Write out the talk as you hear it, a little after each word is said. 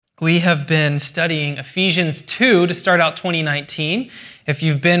We have been studying Ephesians 2 to start out 2019. If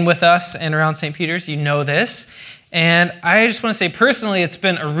you've been with us and around St. Peter's, you know this. And I just want to say personally, it's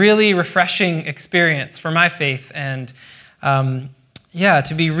been a really refreshing experience for my faith and to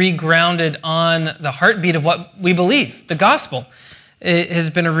be regrounded on the heartbeat of what we believe, the gospel. It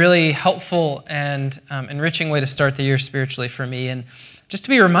has been a really helpful and enriching way to start the year spiritually for me. And just to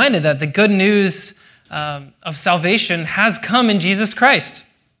be reminded that the good news of salvation has come in Jesus Christ.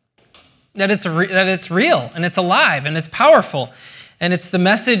 That it's real, and it's alive, and it's powerful. And it's the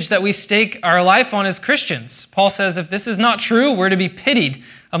message that we stake our life on as Christians. Paul says if this is not true, we're to be pitied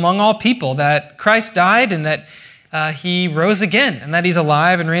among all people, that Christ died and that he rose again, and that he's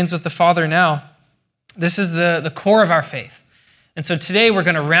alive and reigns with the Father now. This is the core of our faith. And so today we're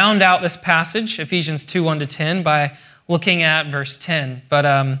going to round out this passage, Ephesians 2, 1-10, by looking at verse 10. But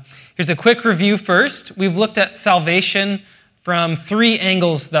here's a quick review first. We've looked at salvation from three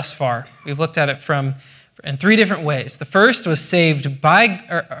angles thus far. We've looked at it in three different ways. The first was saved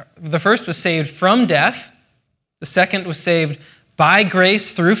from death. The second was saved by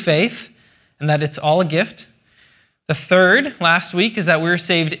grace through faith, and that it's all a gift. The third, last week, is that we were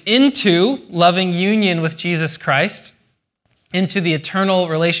saved into loving union with Jesus Christ, into the eternal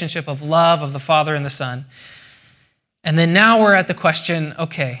relationship of love of the Father and the Son. And then now we're at the question,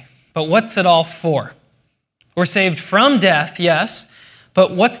 okay, but what's it all for? We're saved from death, yes,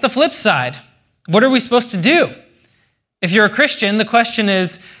 but what's the flip side? What are we supposed to do? If you're a Christian, the question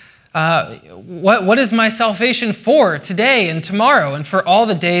is, what is my salvation for today and tomorrow and for all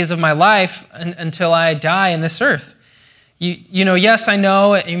the days of my life until I die in this earth? Yes, I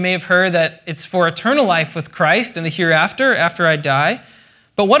know, you may have heard that it's for eternal life with Christ and the hereafter, after I die.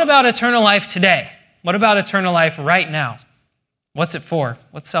 But what about eternal life today? What about eternal life right now? What's it for?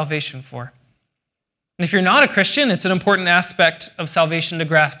 What's salvation for? And if you're not a Christian, it's an important aspect of salvation to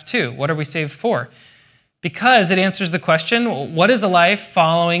grasp too. What are we saved for? Because it answers the question, what is a life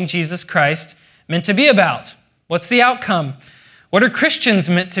following Jesus Christ meant to be about? What's the outcome? What are Christians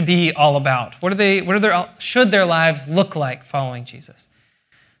meant to be all about? Should their lives look like following Jesus?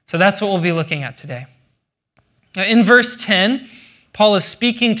 So that's what we'll be looking at today. Now, in verse 10, Paul is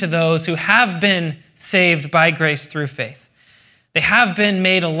speaking to those who have been saved by grace through faith. They have been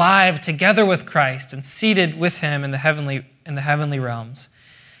made alive together with Christ and seated with him in the heavenly realms.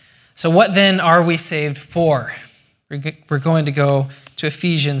 So what then are we saved for? We're going to go to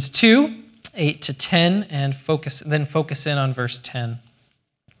Ephesians 2, 8-10, and focus in on verse 10.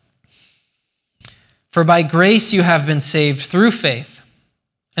 For by grace you have been saved through faith,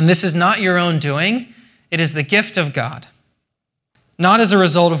 and this is not your own doing, it is the gift of God, not as a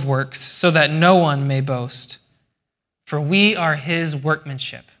result of works, so that no one may boast. For we are his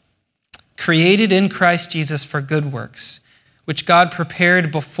workmanship, created in Christ Jesus for good works, which God prepared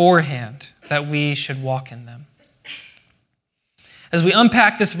beforehand that we should walk in them. As we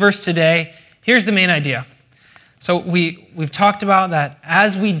unpack this verse today, here's the main idea. So we've talked about that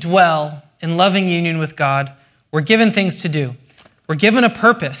as we dwell in loving union with God, we're given things to do. We're given a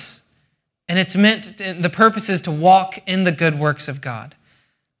purpose, and the purpose is to walk in the good works of God.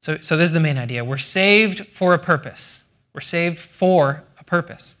 So this is the main idea. We're saved for a purpose. We're saved for a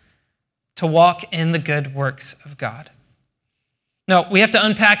purpose, to walk in the good works of God. Now, we have to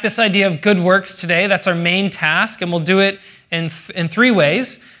unpack this idea of good works today. That's our main task, and we'll do it in three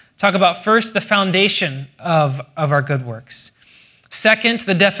ways. Talk about first the foundation of our good works. Second,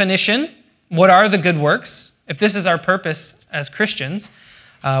 the definition. What are the good works? If this is our purpose as Christians,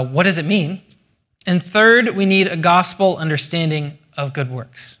 what does it mean? And third, we need a gospel understanding of good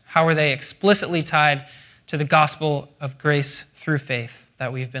works. How are they explicitly tied to the gospel of grace through faith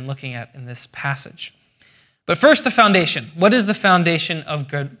that we've been looking at in this passage? But first, the foundation. What is the foundation of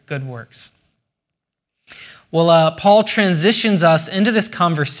good works? Well, Paul transitions us into this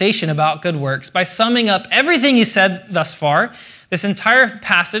conversation about good works by summing up everything he said thus far, this entire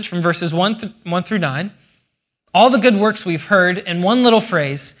passage from verses 1 through 9, all the good works we've heard in one little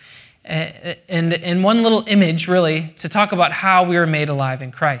phrase and in one little image, really, to talk about how we were made alive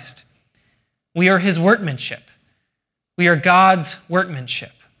in Christ. We are his workmanship. We are God's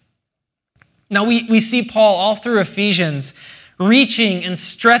workmanship. Now, we see Paul all through Ephesians reaching and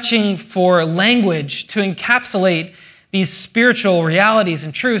stretching for language to encapsulate these spiritual realities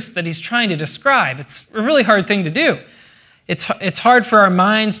and truths that he's trying to describe. It's a really hard thing to do. It's hard for our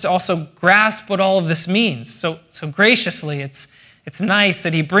minds to also grasp what all of this means. So graciously, it's nice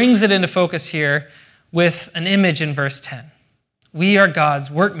that he brings it into focus here with an image in verse 10. We are God's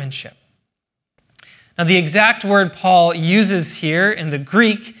workmanship. Now, the exact word Paul uses here in the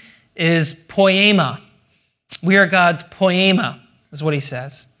Greek is poema. We are God's poema, is what he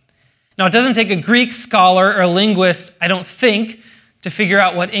says. Now, it doesn't take a Greek scholar or a linguist, I don't think, to figure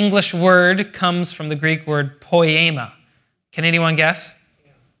out what English word comes from the Greek word poema. Can anyone guess?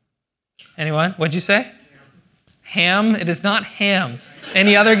 Anyone? What'd you say? Ham? It is not ham.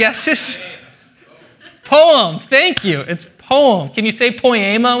 Any other guesses? Poem. Thank you. It's poem. Can you say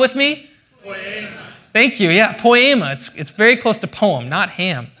poema with me? Poema. Thank you. Yeah, poema. It's very close to poem, not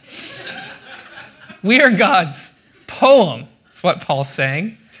ham. We are God's poem. That's what Paul's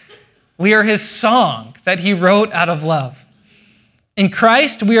saying. We are his song that he wrote out of love. In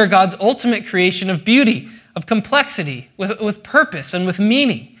Christ, we are God's ultimate creation of beauty, of complexity, with purpose and with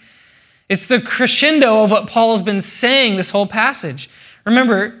meaning. It's the crescendo of what Paul has been saying this whole passage.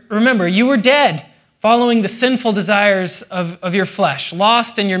 Remember, you were dead, following the sinful desires of your flesh,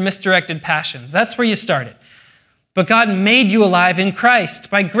 lost in your misdirected passions. That's where you started. But God made you alive in Christ.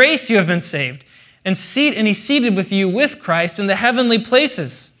 By grace you have been saved. And he seated with you with Christ in the heavenly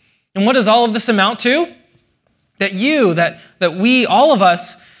places. And what does all of this amount to? That we, all of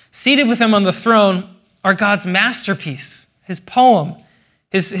us, seated with him on the throne, are God's masterpiece, his poem,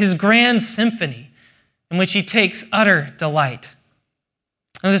 his grand symphony, in which he takes utter delight.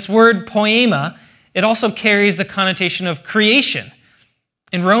 Now, this word poema, it also carries the connotation of creation.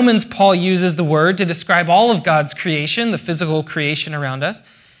 In Romans, Paul uses the word to describe all of God's creation, the physical creation around us.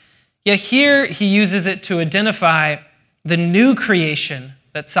 Yet here he uses it to identify the new creation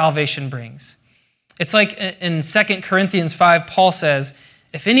that salvation brings. It's like in 2 Corinthians 5, Paul says,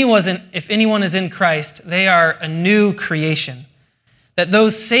 if anyone is in Christ, they are a new creation. That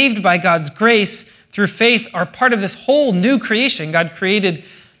those saved by God's grace through faith are part of this whole new creation. God created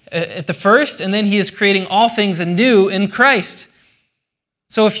at the first, and then he is creating all things anew in Christ.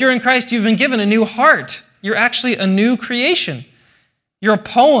 So if you're in Christ, you've been given a new heart. You're actually a new creation. You're a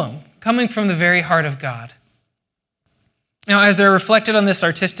poem coming from the very heart of God. Now, as I reflected on this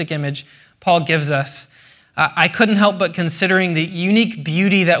artistic image Paul gives us, I couldn't help but considering the unique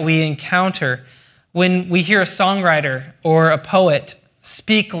beauty that we encounter when we hear a songwriter or a poet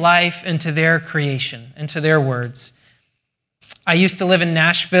speak life into their creation, into their words. I used to live in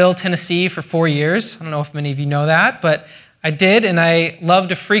Nashville, Tennessee for 4 years. I don't know if many of you know that, but I did, and I love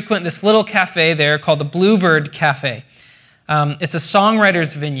to frequent this little cafe there called the Bluebird Cafe. It's a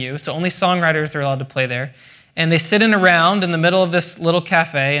songwriter's venue, so only songwriters are allowed to play there. And they sit in the middle of this little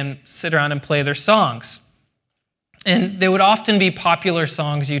cafe and sit around and play their songs. And they would often be popular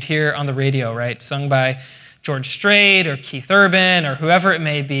songs you'd hear on the radio, right? Sung by George Strait or Keith Urban or whoever it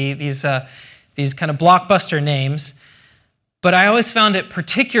may be, these kind of blockbuster names. But I always found it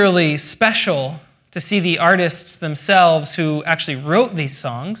particularly special to see the artists themselves who actually wrote these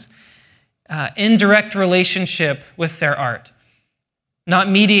songs in direct relationship with their art, not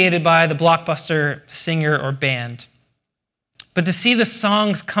mediated by the blockbuster singer or band, but to see the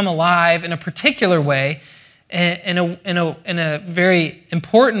songs come alive in a particular way, in a very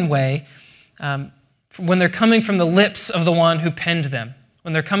important way, when they're coming from the lips of the one who penned them,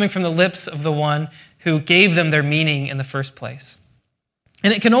 when they're coming from the lips of the one who gave them their meaning in the first place.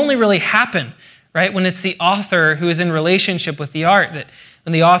 And it can only really happen, right, when it's the author who is in relationship with the art, that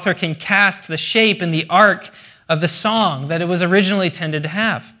when the author can cast the shape and the arc of the song that it was originally intended to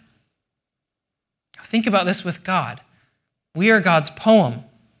have. Think about this with God. We are God's poem,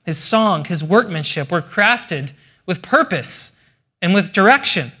 his song, his workmanship. We're crafted with purpose and with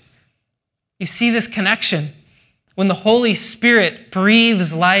direction. You see this connection when the Holy Spirit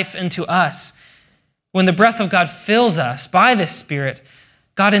breathes life into us. When the breath of God fills us by this Spirit,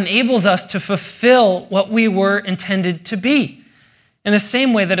 God enables us to fulfill what we were intended to be. In the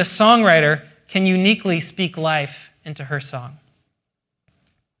same way that a songwriter can uniquely speak life into her song.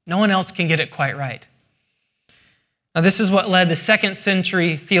 No one else can get it quite right. Now, this is what led the 2nd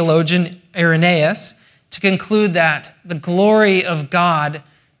century theologian Irenaeus to conclude that the glory of God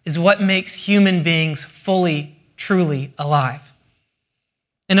is what makes human beings fully, truly alive.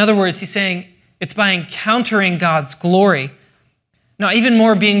 In other words, he's saying it's by encountering God's glory, now even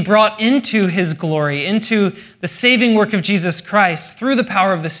more being brought into his glory, into the saving work of Jesus Christ through the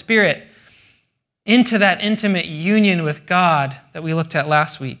power of the Spirit, into that intimate union with God that we looked at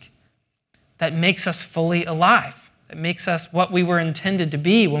last week, that makes us fully alive, that makes us what we were intended to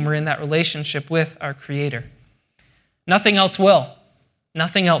be when we're in that relationship with our Creator. Nothing else will.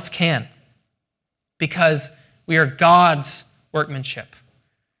 Nothing else can. Because we are God's workmanship.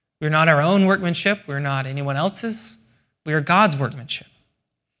 We're not our own workmanship. We're not anyone else's. We are God's workmanship.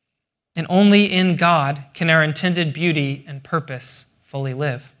 And only in God can our intended beauty and purpose fully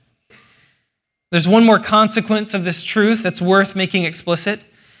live. There's one more consequence of this truth that's worth making explicit,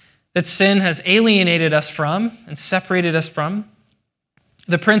 that sin has alienated us from and separated us from.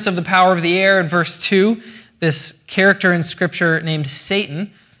 The prince of the power of the air in verse 2, this character in Scripture named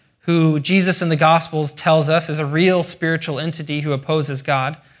Satan, who Jesus in the Gospels tells us is a real spiritual entity who opposes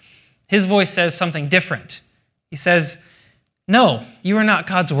God, his voice says something different. He says, no, you are not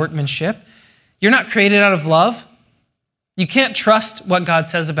God's workmanship. You're not created out of love. You can't trust what God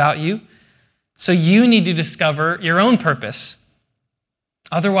says about you. So you need to discover your own purpose.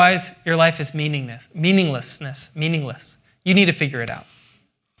 Otherwise, your life is meaningless. You need to figure it out.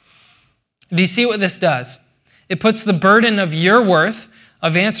 Do you see what this does? It puts the burden of your worth,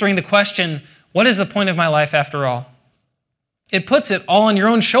 of answering the question, what is the point of my life after all? It puts it all on your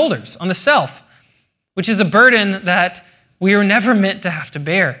own shoulders, on the self, which is a burden that we are never meant to have to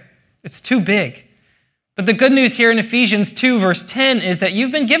bear. It's too big. But the good news here in Ephesians 2, verse 10 is that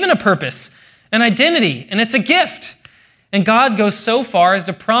you've been given a purpose, an identity, and it's a gift. And God goes so far as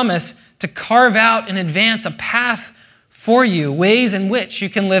to promise to carve out in advance a path for you, ways in which you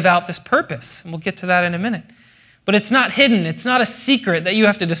can live out this purpose. And we'll get to that in a minute. But it's not hidden. It's not a secret that you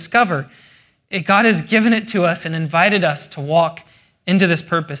have to discover. God has given it to us and invited us to walk into this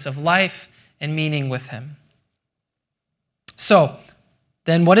purpose of life and meaning with Him. So,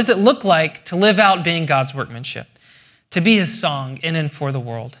 then what does it look like to live out being God's workmanship? To be His song in and for the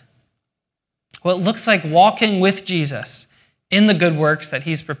world? Well, it looks like walking with Jesus in the good works that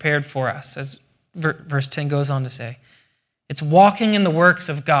He's prepared for us, as verse 10 goes on to say. It's walking in the works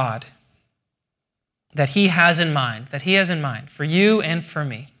of God that He has in mind for you and for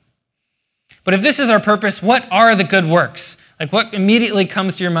me. But if this is our purpose, what are the good works? Like, what immediately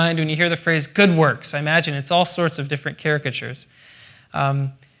comes to your mind when you hear the phrase good works? I imagine it's all sorts of different caricatures.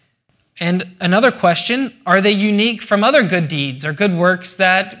 And another question, are they unique from other good deeds or good works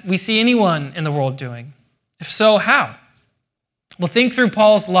that we see anyone in the world doing? If so, how? Well, think through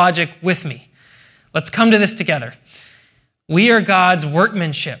Paul's logic with me. Let's come to this together. We are God's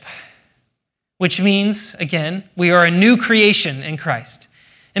workmanship, which means, again, we are a new creation in Christ.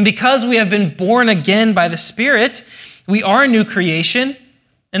 And because we have been born again by the Spirit, we are a new creation,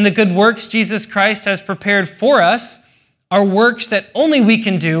 and the good works Jesus Christ has prepared for us are works that only we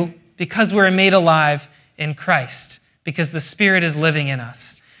can do because we're made alive in Christ, because the Spirit is living in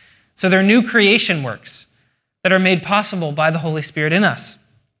us. So they're new creation works that are made possible by the Holy Spirit in us.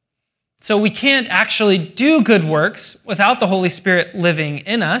 So we can't actually do good works without the Holy Spirit living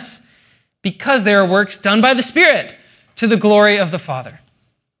in us because they are works done by the Spirit to the glory of the Father.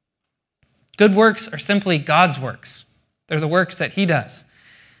 Good works are simply God's works. They're the works that He does.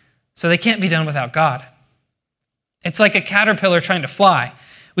 So they can't be done without God. It's like a caterpillar trying to fly.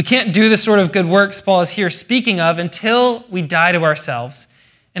 We can't do the sort of good works Paul is here speaking of until we die to ourselves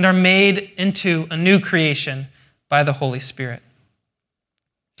and are made into a new creation by the Holy Spirit.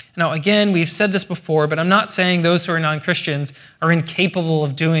 Now, again, we've said this before, but I'm not saying those who are non-Christians are incapable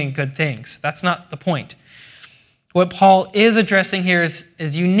of doing good things. That's not the point. What Paul is addressing here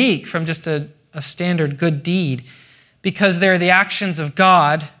is unique from just a standard good deed because they're the actions of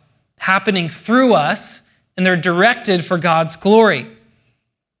God happening through us, and they're directed for God's glory.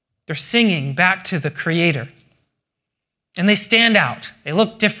 They're singing back to the Creator. And they stand out. They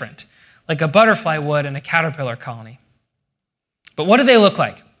look different, like a butterfly would in a caterpillar colony. But what do they look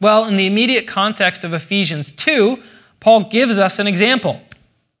like? Well, in the immediate context of Ephesians 2, Paul gives us an example.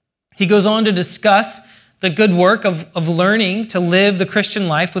 He goes on to discuss the good work of learning to live the Christian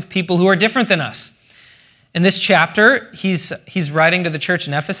life with people who are different than us. In this chapter, he's writing to the church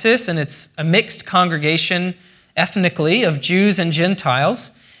in Ephesus, and it's a mixed congregation ethnically of Jews and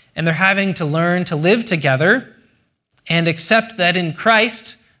Gentiles, and they're having to learn to live together and accept that in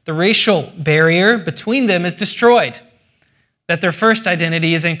Christ, the racial barrier between them is destroyed, that their first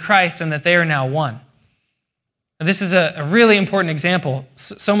identity is in Christ and that they are now one. Now, this is a really important example,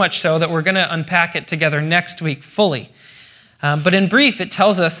 so much so that we're going to unpack it together next week fully. But in brief, it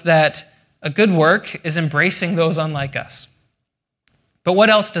tells us that a good work is embracing those unlike us. But what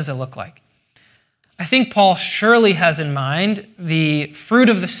else does it look like? I think Paul surely has in mind the fruit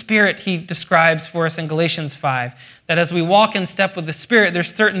of the Spirit he describes for us in Galatians 5, that as we walk in step with the Spirit,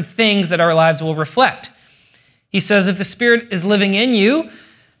 there's certain things that our lives will reflect. He says if the Spirit is living in you,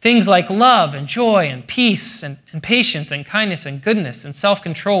 things like love and joy and peace and patience and kindness and goodness and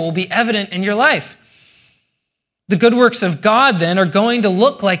self-control will be evident in your life. The good works of God then are going to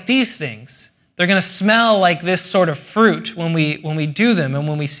look like these things. They're going to smell like this sort of fruit when we do them and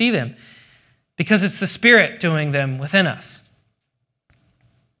when we see them, because it's the Spirit doing them within us.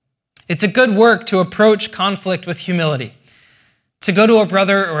 It's a good work to approach conflict with humility, to go to a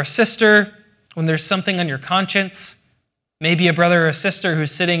brother or a sister when there's something on your conscience, maybe a brother or a sister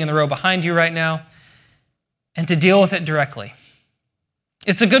who's sitting in the row behind you right now, and to deal with it directly.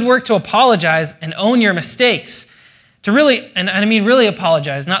 It's a good work to apologize and own your mistakes. To really, and I mean really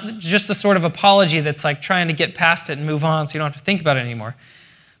apologize, not just the sort of apology that's like trying to get past it and move on so you don't have to think about it anymore.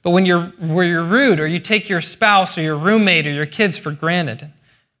 But when you're rude, or you take your spouse or your roommate or your kids for granted,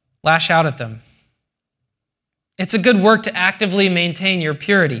 lash out at them. It's a good work to actively maintain your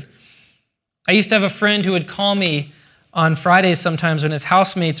purity. I used to have a friend who would call me on Fridays sometimes when his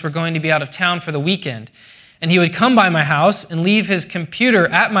housemates were going to be out of town for the weekend. And he would come by my house and leave his computer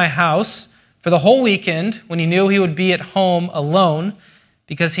at my house for the whole weekend when he knew he would be at home alone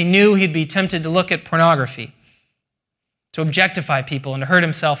because he knew he'd be tempted to look at pornography, to objectify people and to hurt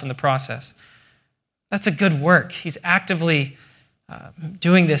himself in the process. That's a good work. He's actively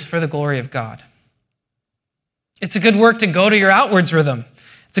doing this for the glory of God. It's a good work to go to your outwards rhythm.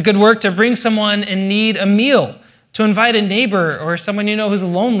 It's a good work to bring someone in need a meal, to invite a neighbor or someone you know who's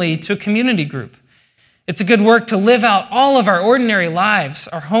lonely to a community group. It's a good work to live out all of our ordinary lives,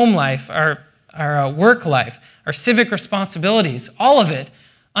 our home life, our work life, our civic responsibilities, all of it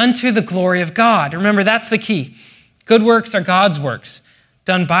unto the glory of God. Remember, that's the key. Good works are God's works,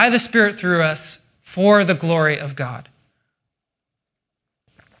 done by the Spirit through us for the glory of God.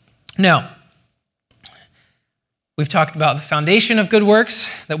 Now, we've talked about the foundation of good works,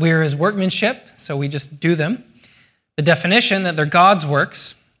 that we are his workmanship, so we just do them. The definition, that they're God's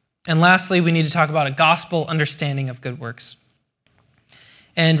works. And lastly, we need to talk about a gospel understanding of good works.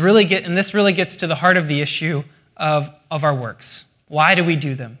 And this really gets to the heart of the issue of our works. Why do we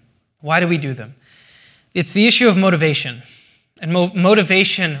do them? Why do we do them? It's the issue of motivation. And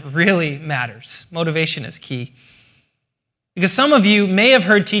motivation really matters. Motivation is key. Because some of you may have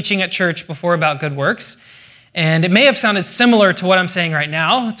heard teaching at church before about good works, and it may have sounded similar to what I'm saying right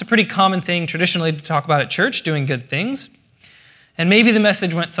now. It's a pretty common thing traditionally to talk about at church, doing good things. And maybe the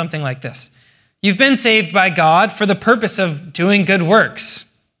message went something like this. You've been saved by God for the purpose of doing good works.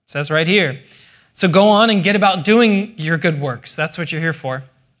 It says right here. So go on and get about doing your good works. That's what you're here for.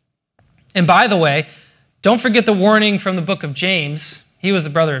 And by the way, don't forget the warning from the book of James. He was the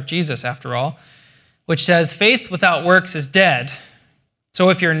brother of Jesus, after all, which says, faith without works is dead. So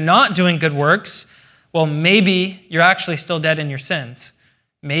if you're not doing good works, well, maybe you're actually still dead in your sins.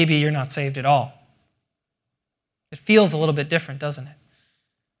 Maybe you're not saved at all. It feels a little bit different, doesn't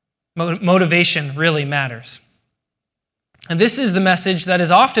it? Motivation really matters. And this is the message that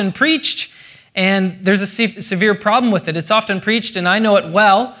is often preached, and there's a severe problem with it. It's often preached, and I know it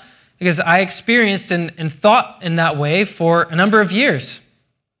well, because I experienced and thought in that way for a number of years.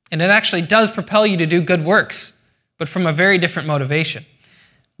 And it actually does propel you to do good works, but from a very different motivation.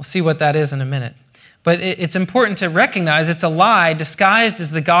 We'll see what that is in a minute. But it's important to recognize it's a lie disguised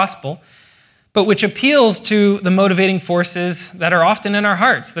as the gospel, but which appeals to the motivating forces that are often in our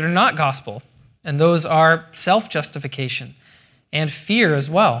hearts that are not gospel. And those are self-justification and fear as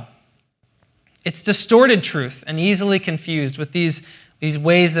well. It's distorted truth and easily confused with these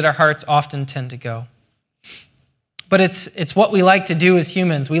ways that our hearts often tend to go. But it's what we like to do as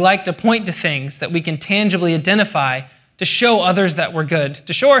humans. We like to point to things that we can tangibly identify to show others that we're good,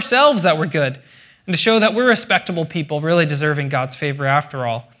 to show ourselves that we're good, and to show that we're respectable people really deserving God's favor after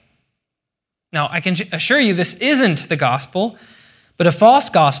all. Now, I can assure you this isn't the gospel, but a false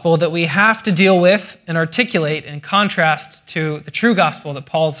gospel that we have to deal with and articulate in contrast to the true gospel that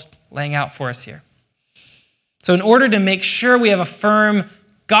Paul's laying out for us here. So in order to make sure we have a firm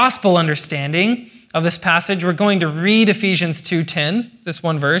gospel understanding of this passage, we're going to read Ephesians 2:10, this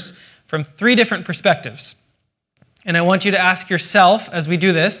one verse, from three different perspectives. And I want you to ask yourself as we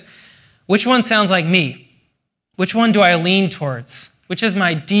do this, which one sounds like me? Which one do I lean towards? Which is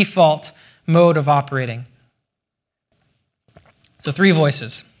my default mode of operating? So three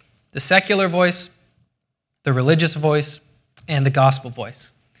voices: the secular voice, the religious voice, and the gospel voice.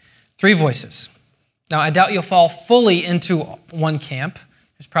 Three voices. Now, I doubt you'll fall fully into one camp.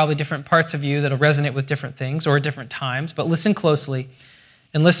 There's probably different parts of you that'll resonate with different things or at different times, but listen closely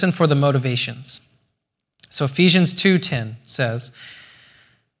and listen for the motivations. So Ephesians 2:10 says,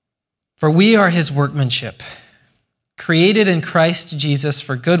 "For we are his workmanship, created in Christ Jesus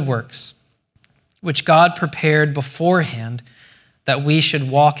for good works, which God prepared beforehand that we should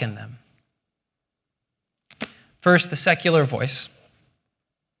walk in them." First, the secular voice.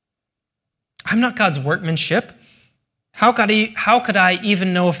 I'm not God's workmanship. How could I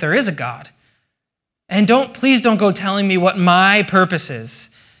even know if there is a God? And please don't go telling me what my purpose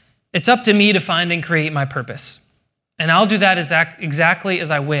is. It's up to me to find and create my purpose. And I'll do that exactly as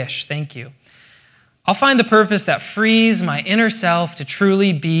I wish. Thank you. I'll find the purpose that frees my inner self to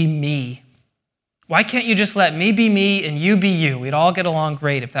truly be me. Why can't you just let me be me and you be you? We'd all get along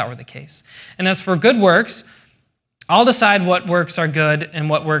great if that were the case. And as for good works, I'll decide what works are good and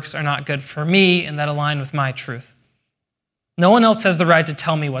what works are not good for me and that align with my truth. No one else has the right to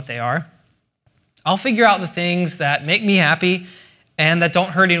tell me what they are. I'll figure out the things that make me happy and that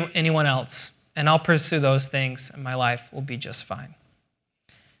don't hurt anyone else, and I'll pursue those things, and my life will be just fine.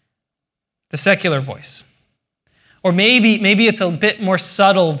 The secular voice. Or maybe it's a bit more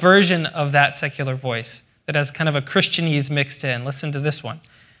subtle version of that secular voice that has kind of a Christianese mixed in. Listen to this one.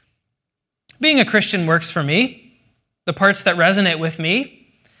 Being a Christian works for me. The parts that resonate with me.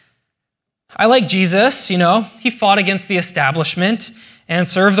 I like Jesus, he fought against the establishment and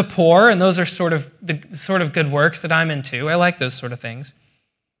served the poor, and those are the sort of good works that I'm into. I like those sort of things.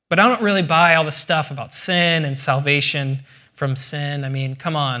 But I don't really buy all the stuff about sin and salvation from sin. I mean,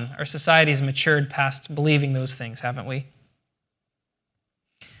 come on, our society's matured past believing those things, haven't we?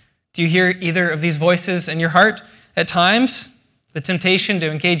 Do you hear either of these voices in your heart at times? The temptation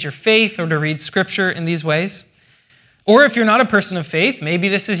to engage your faith or to read Scripture in these ways? Or if you're not a person of faith, maybe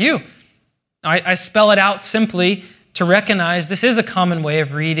this is you. I spell it out simply to recognize this is a common way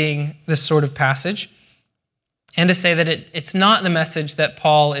of reading this sort of passage and to say that it's not the message that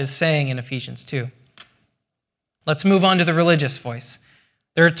Paul is saying in Ephesians 2. Let's move on to the religious voice.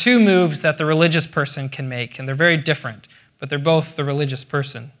 There are two moves that the religious person can make, and they're very different, but they're both the religious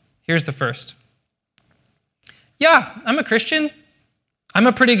person. Here's the first. Yeah, I'm a Christian. I'm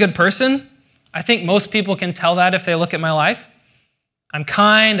a pretty good person. I think most people can tell that if they look at my life. I'm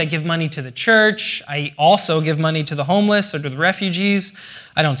kind, I give money to the church, I also give money to the homeless or to the refugees.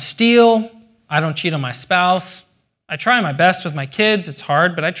 I don't steal, I don't cheat on my spouse. I try my best with my kids, it's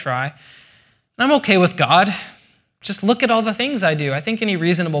hard, but I try. And I'm okay with God. Just look at all the things I do. I think any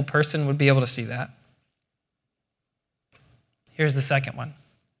reasonable person would be able to see that. Here's the second one.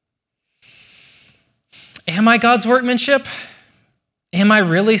 Am I God's workmanship? Am I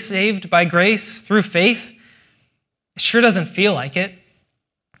really saved by grace through faith? It sure doesn't feel like it.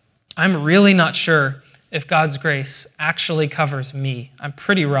 I'm really not sure if God's grace actually covers me. I'm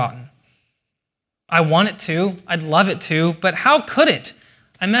pretty rotten. I want it to. I'd love it to, but how could it?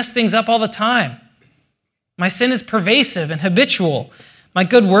 I mess things up all the time. My sin is pervasive and habitual. My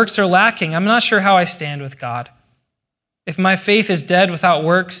good works are lacking. I'm not sure how I stand with God. If my faith is dead without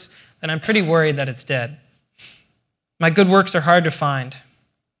works, then I'm pretty worried that it's dead. My good works are hard to find.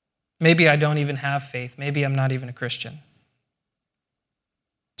 Maybe I don't even have faith. Maybe I'm not even a Christian.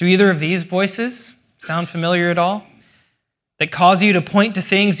 Do either of these voices sound familiar at all? That cause you to point to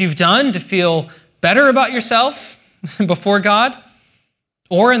things you've done to feel better about yourself before God?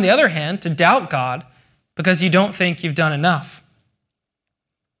 Or, on the other hand, to doubt God because you don't think you've done enough?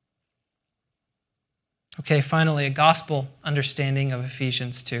 Okay, finally, a gospel understanding of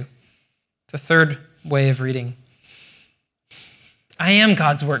Ephesians 2. The third way of reading. I am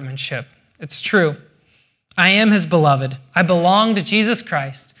God's workmanship. It's true. I am his beloved. I belong to Jesus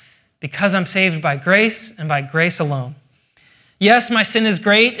Christ because I'm saved by grace and by grace alone. Yes, my sin is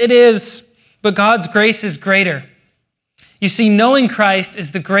great. It is. But God's grace is greater. You see, knowing Christ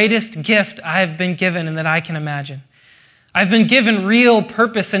is the greatest gift I have been given and that I can imagine. I've been given real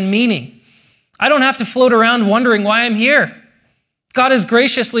purpose and meaning. I don't have to float around wondering why I'm here. God has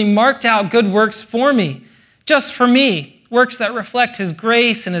graciously marked out good works for me, just for me. Works that reflect his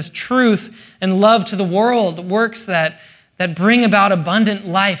grace and his truth and love to the world. Works that bring about abundant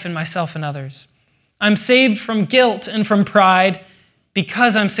life in myself and others. I'm saved from guilt and from pride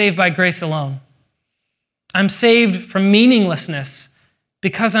because I'm saved by grace alone. I'm saved from meaninglessness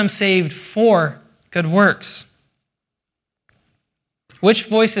because I'm saved for good works. Which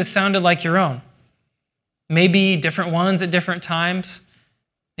voices sounded like your own? Maybe different ones at different times.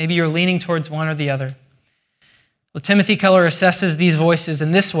 Maybe you're leaning towards one or the other. Well, Timothy Keller assesses these voices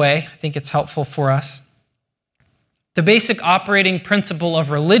in this way. I think it's helpful for us. The basic operating principle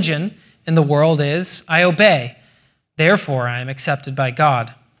of religion in the world is, I obey, therefore I am accepted by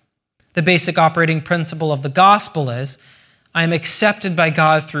God. The basic operating principle of the gospel is, I am accepted by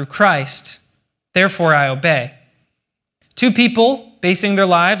God through Christ, therefore I obey. Two people basing their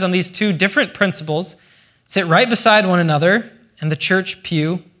lives on these two different principles sit right beside one another in the church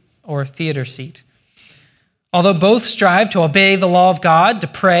pew or theater seat. Although both strive to obey the law of God, to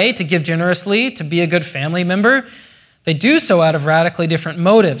pray, to give generously, to be a good family member, they do so out of radically different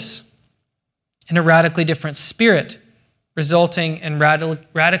motives, in a radically different spirit, resulting in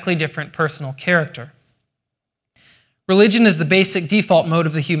radically different personal character. Religion is the basic default mode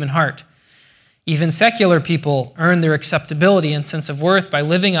of the human heart. Even secular people earn their acceptability and sense of worth by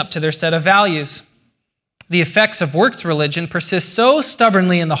living up to their set of values. The effects of works religion persist so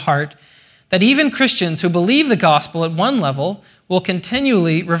stubbornly in the heart that even Christians who believe the gospel at one level will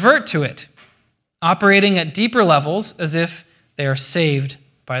continually revert to it. operating at deeper levels as if they are saved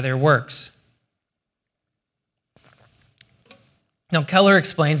by their works. Now, Keller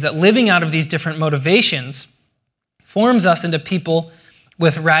explains that living out of these different motivations forms us into people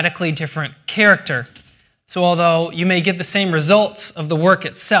with radically different character. So although you may get the same results of the work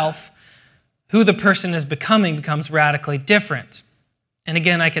itself, who the person is becoming becomes radically different. And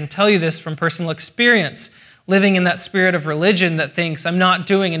again, I can tell you this from personal experience, living in that spirit of religion that thinks I'm not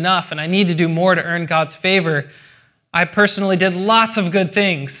doing enough and I need to do more to earn God's favor. I personally did lots of good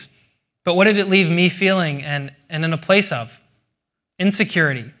things, but what did it leave me feeling and in a place of?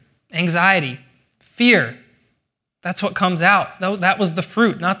 Insecurity, anxiety, fear. That's what comes out. That was the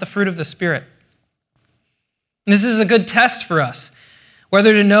fruit, not the fruit of the Spirit. And this is a good test for us,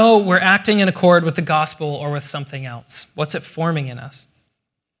 whether to know we're acting in accord with the gospel or with something else. What's it forming in us?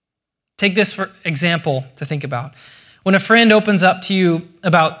 Take this for example to think about. When a friend opens up to you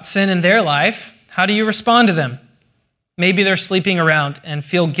about sin in their life, how do you respond to them? Maybe they're sleeping around and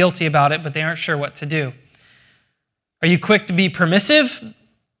feel guilty about it, but they aren't sure what to do. Are you quick to be permissive?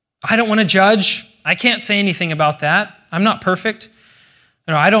 I don't want to judge. I can't say anything about that. I'm not perfect.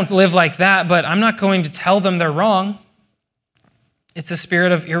 I don't live like that, but I'm not going to tell them they're wrong. It's a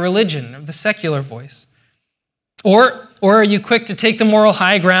spirit of irreligion, of the secular voice. Or are you quick to take the moral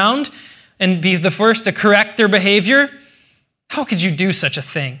high ground and be the first to correct their behavior? How could you do such a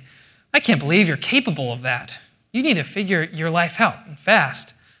thing? I can't believe you're capable of that. You need to figure your life out and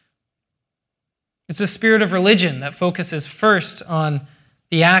fast. It's a spirit of religion that focuses first on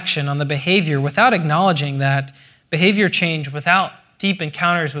the action, on the behavior, without acknowledging that behavior change without deep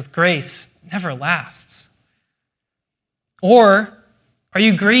encounters with grace never lasts. Or are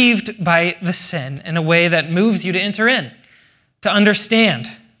you grieved by the sin in a way that moves you to enter in, to understand,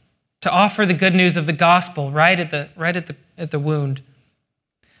 to offer the good news of the gospel right at the wound?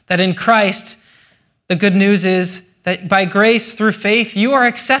 That in Christ, the good news is that by grace through faith, you are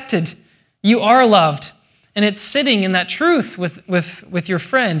accepted. You are loved. And it's sitting in that truth with your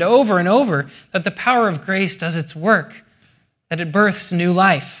friend over and over that the power of grace does its work, that it births new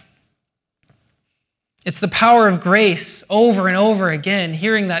life. It's the power of grace over and over again,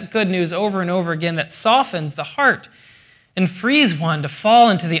 hearing that good news over and over again that softens the heart and frees one to fall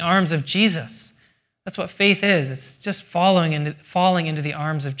into the arms of Jesus. That's what faith is. It's just falling into the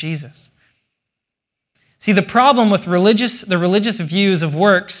arms of Jesus. See, the problem with the religious views of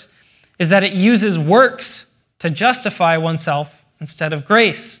works is that it uses works to justify oneself instead of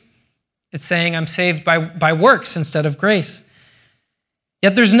grace. It's saying I'm saved by works instead of grace.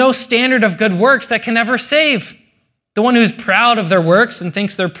 Yet there's no standard of good works that can ever save. The one who's proud of their works and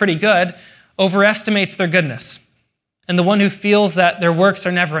thinks they're pretty good overestimates their goodness. And the one who feels that their works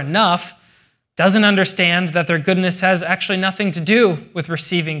are never enough doesn't understand that their goodness has actually nothing to do with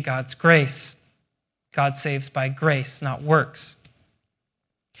receiving God's grace. God saves by grace, not works.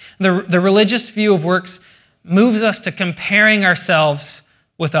 The religious view of works moves us to comparing ourselves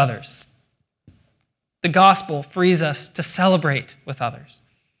with others. The gospel frees us to celebrate with others.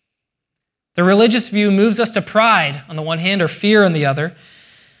 The religious view moves us to pride on the one hand or fear on the other,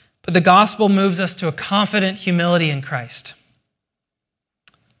 but the gospel moves us to a confident humility in Christ.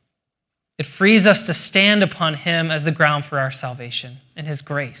 It frees us to stand upon him as the ground for our salvation and his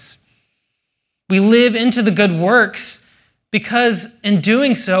grace. We live into the good works because in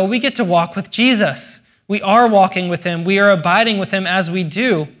doing so, we get to walk with Jesus. We are walking with him. We are abiding with him as we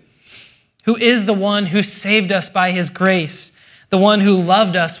do, who is the one who saved us by his grace, the one who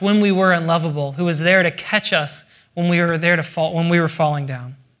loved us when we were unlovable, who was there to catch us when we were falling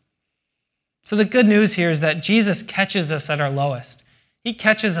down. So the good news here is that Jesus catches us at our lowest. He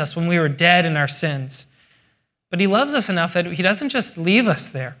catches us when we were dead in our sins. But he loves us enough that he doesn't just leave us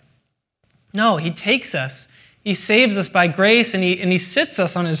there. No, he takes us. He saves us by grace, and he sits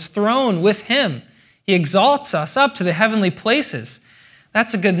us on his throne with him. He exalts us up to the heavenly places.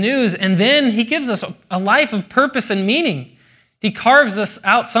 That's the good news. And then he gives us a life of purpose and meaning. He carves us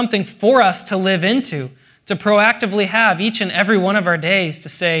out something for us to live into, to proactively have each and every one of our days to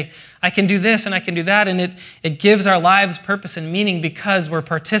say, I can do this and I can do that. And it gives our lives purpose and meaning because we're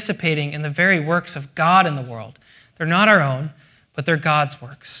participating in the very works of God in the world. They're not our own, but they're God's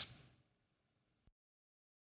works.